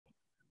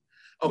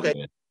Okay.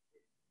 Yeah.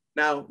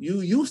 Now,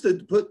 you used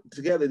to put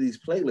together these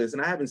playlists,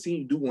 and I haven't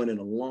seen you do one in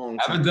a long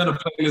time. I haven't done a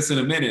playlist in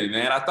a minute,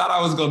 man. I thought I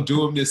was gonna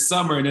do them this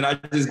summer, and then I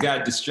just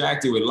got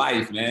distracted with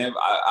life, man.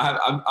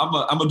 I'm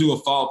gonna do a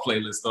fall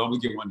playlist, though. I'm gonna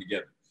get one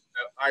together.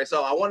 All right,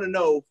 so I want to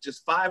know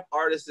just 5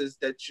 artists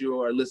that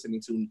you are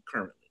listening to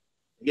currently.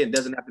 Again, it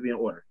doesn't have to be in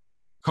order.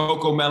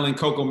 Coco Melon,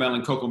 Coco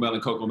Melon, Coco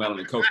Melon, Coco Melon,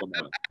 and Coco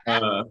Melon.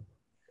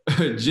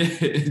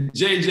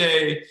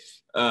 JJ,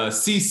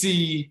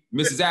 CC,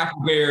 Mrs.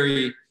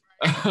 Appleberry,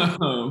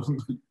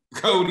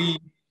 Cody.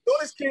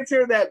 Those kids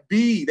hear that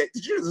B,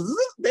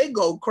 they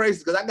go crazy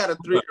because I got a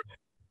 3-year-old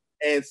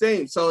and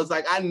same. So it's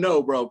like I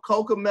know, bro.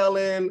 Coco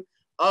Melon.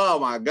 Oh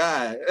my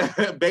God,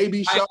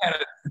 Baby Shark.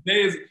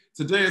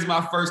 Today is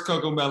my first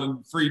Coco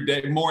Melon free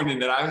day morning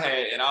that I've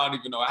had, and I don't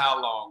even know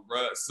how long,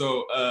 bro.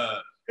 So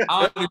I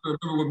don't even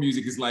remember what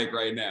music is like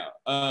right now.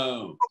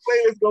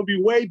 It's gonna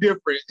be way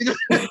different.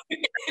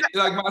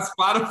 Like my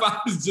Spotify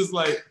is just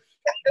like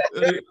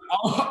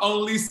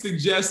only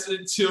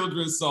suggested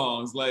children's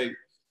songs. Like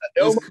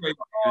it's crazy.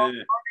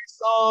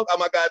 Song. Oh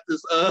my God,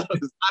 this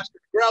Oscar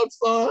Grouch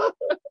song.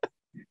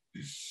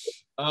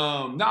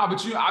 Nah,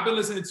 but I've been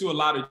listening to a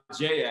lot of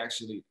Jay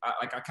actually.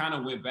 I kind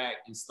of went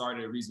back and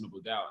started Reasonable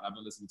Doubt, and I've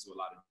been listening to a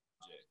lot of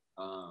Jay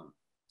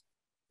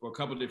for a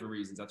couple of different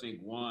reasons. I think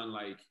one,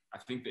 like I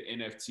think the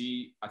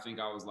NFT. I think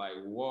I was like,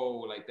 whoa,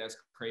 like that's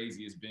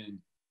crazy. It's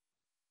been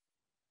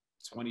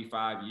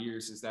 25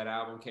 years since that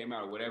album came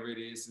out, or whatever it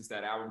is since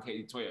that album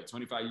came.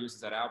 25 years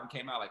since that album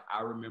came out. Like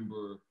I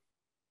remember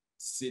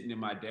sitting in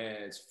my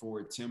dad's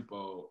Ford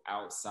Tempo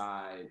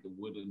outside the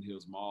Woodland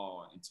Hills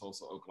Mall in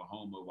Tulsa,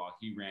 Oklahoma, while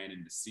he ran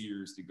into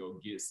Sears to go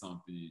get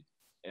something,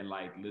 and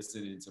like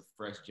listening to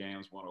Fresh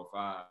Jams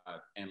 105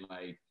 and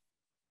like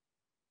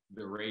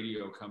the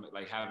radio coming,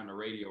 like having the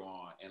radio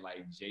on and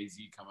like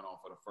Jay-Z coming on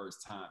for the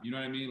first time. You know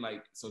what I mean?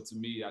 Like, so to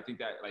me, I think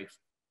that like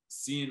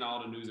seeing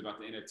all the news about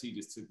the NFT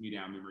just took me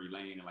down memory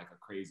lane in like a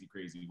crazy,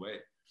 crazy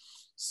way.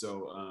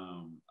 So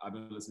I've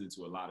been listening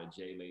to a lot of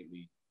Jay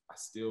lately. I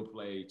still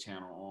play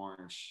Channel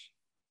Orange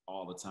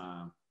all the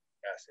time.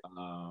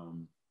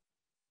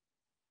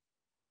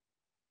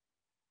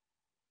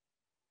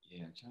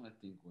 Yeah, I'm trying to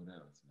think what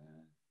else,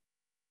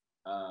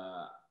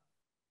 man.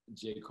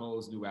 J.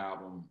 Cole's new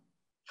album.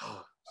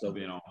 So I've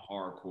been on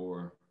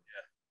hardcore.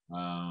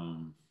 Yeah.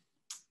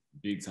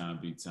 Big time,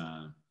 big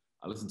time.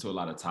 I listen to a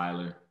lot of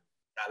Tyler.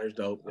 Tyler's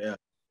dope, yeah.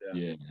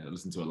 Yeah, I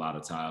listen to a lot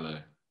of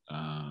Tyler.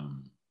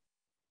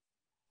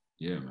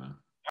 Yeah, man.